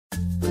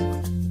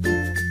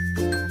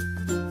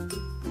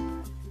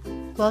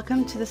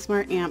Welcome to the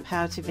smartamp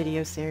how-to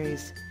video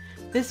series.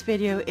 This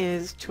video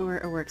is Tour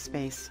a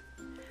Workspace.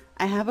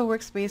 I have a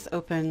workspace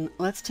open.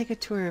 Let's take a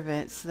tour of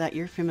it so that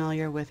you're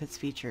familiar with its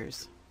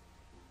features.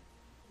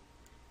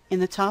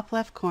 In the top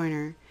left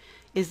corner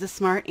is the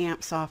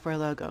smartamp software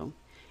logo.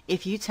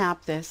 If you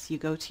tap this, you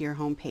go to your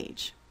home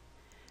page.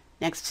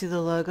 Next to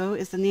the logo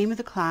is the name of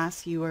the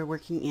class you are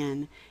working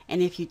in,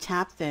 and if you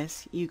tap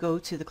this, you go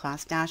to the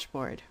class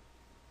dashboard.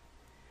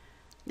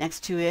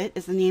 Next to it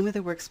is the name of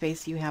the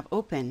workspace you have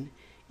open.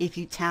 If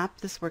you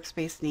tap this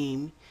workspace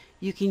name,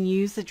 you can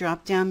use the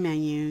drop-down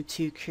menu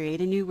to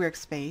create a new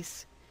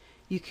workspace.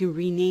 You can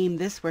rename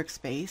this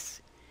workspace.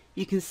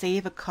 You can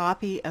save a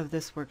copy of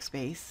this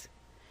workspace.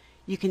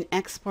 You can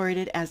export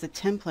it as a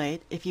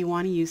template if you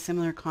want to use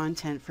similar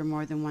content for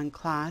more than one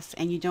class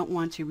and you don't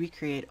want to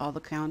recreate all the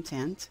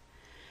content.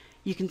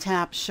 You can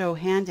tap Show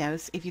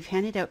Handouts if you've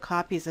handed out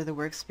copies of the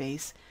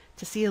workspace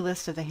to see a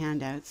list of the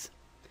handouts.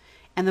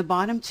 And the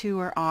bottom two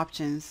are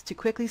options to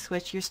quickly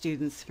switch your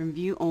students from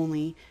view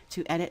only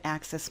to edit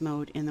access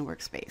mode in the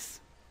workspace.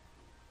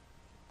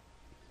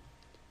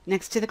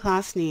 Next to the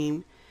class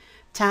name,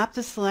 tap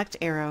the select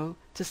arrow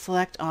to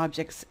select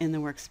objects in the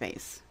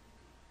workspace.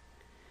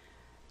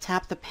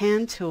 Tap the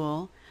pan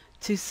tool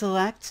to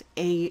select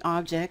an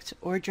object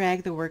or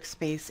drag the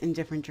workspace in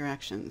different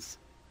directions.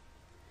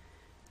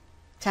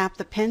 Tap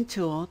the pen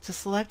tool to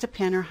select a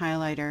pen or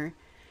highlighter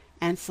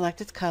and select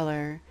its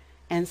color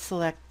and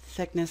select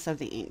thickness of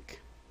the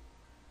ink.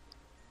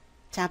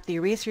 Tap the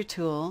eraser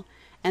tool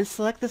and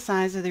select the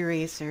size of the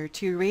eraser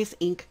to erase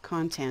ink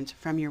content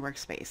from your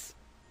workspace.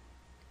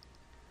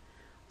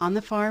 On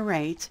the far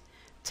right,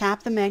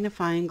 tap the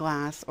magnifying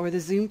glass or the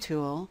zoom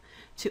tool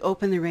to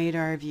open the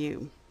radar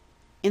view.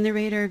 In the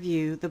radar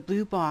view, the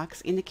blue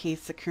box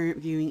indicates the current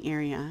viewing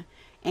area,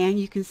 and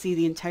you can see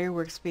the entire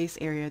workspace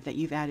area that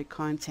you've added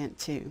content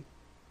to.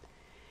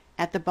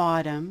 At the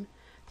bottom,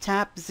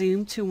 tap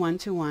Zoom to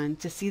 1:1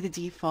 to see the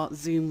default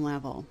zoom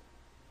level.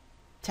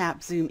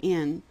 Tap Zoom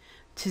In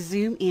to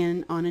zoom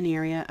in on an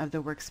area of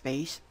the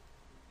workspace.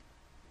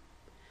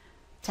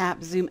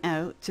 Tap Zoom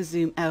Out to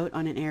zoom out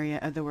on an area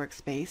of the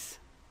workspace.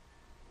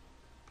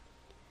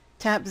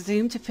 Tap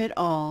Zoom to Fit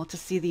All to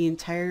see the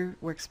entire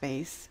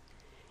workspace.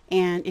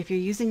 And if you're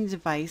using a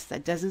device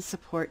that doesn't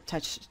support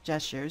touch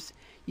gestures,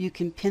 you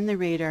can pin the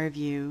radar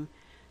view.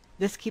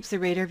 This keeps the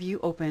radar view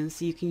open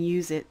so you can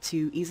use it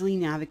to easily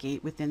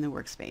navigate within the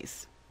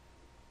workspace.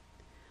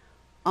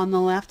 On the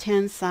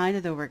left-hand side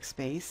of the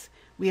workspace,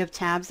 we have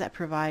tabs that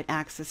provide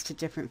access to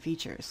different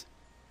features.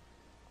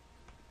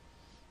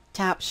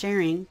 Tap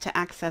Sharing to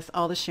access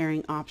all the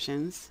sharing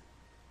options.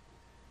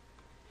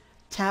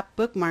 Tap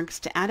Bookmarks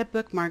to add a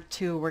bookmark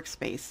to a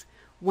workspace.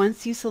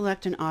 Once you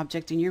select an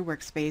object in your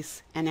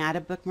workspace and add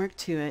a bookmark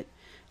to it,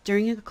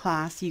 during a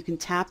class you can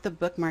tap the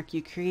bookmark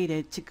you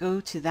created to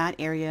go to that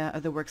area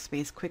of the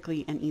workspace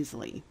quickly and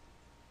easily.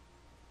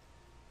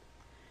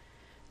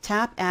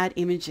 Tap Add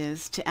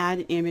Images to add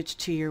an image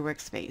to your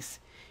workspace.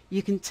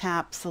 You can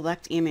tap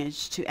Select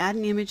Image to add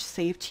an image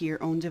saved to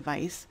your own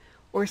device,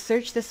 or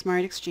search the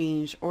Smart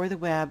Exchange or the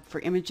web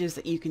for images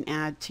that you can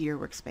add to your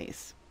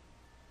workspace.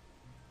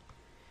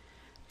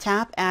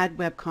 Tap Add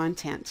Web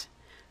Content.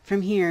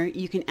 From here,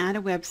 you can add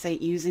a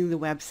website using the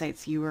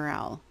website's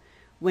URL.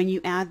 When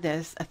you add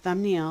this, a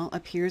thumbnail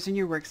appears in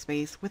your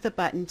workspace with a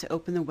button to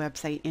open the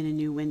website in a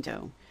new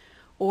window.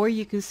 Or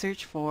you can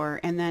search for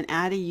and then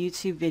add a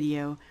YouTube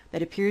video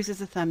that appears as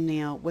a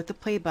thumbnail with a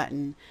play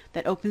button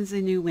that opens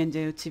a new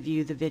window to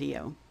view the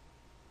video.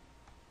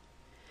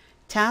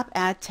 Tap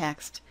Add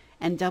Text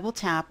and double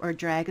tap or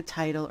drag a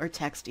title or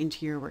text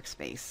into your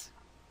workspace.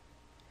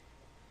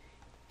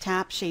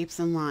 Tap Shapes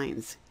and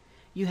Lines.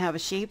 You have a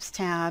Shapes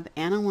tab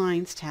and a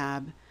Lines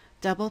tab.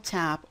 Double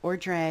tap or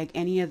drag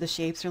any of the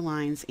shapes or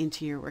lines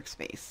into your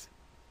workspace.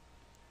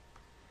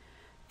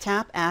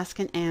 Tap Ask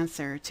and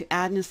Answer to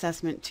add an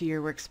assessment to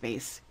your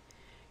workspace.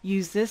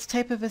 Use this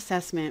type of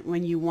assessment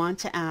when you want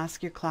to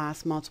ask your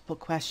class multiple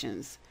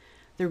questions.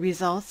 The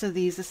results of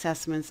these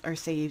assessments are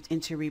saved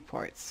into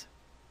reports.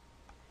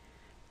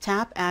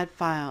 Tap Add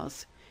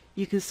Files.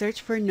 You can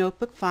search for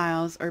notebook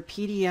files or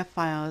PDF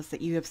files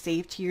that you have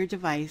saved to your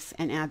device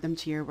and add them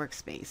to your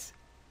workspace.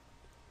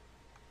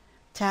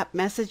 Tap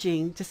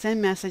Messaging to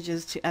send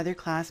messages to other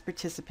class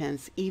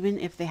participants even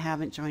if they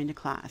haven't joined a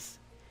class.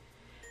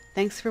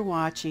 Thanks for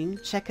watching.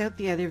 Check out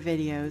the other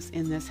videos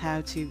in this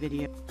how-to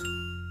video.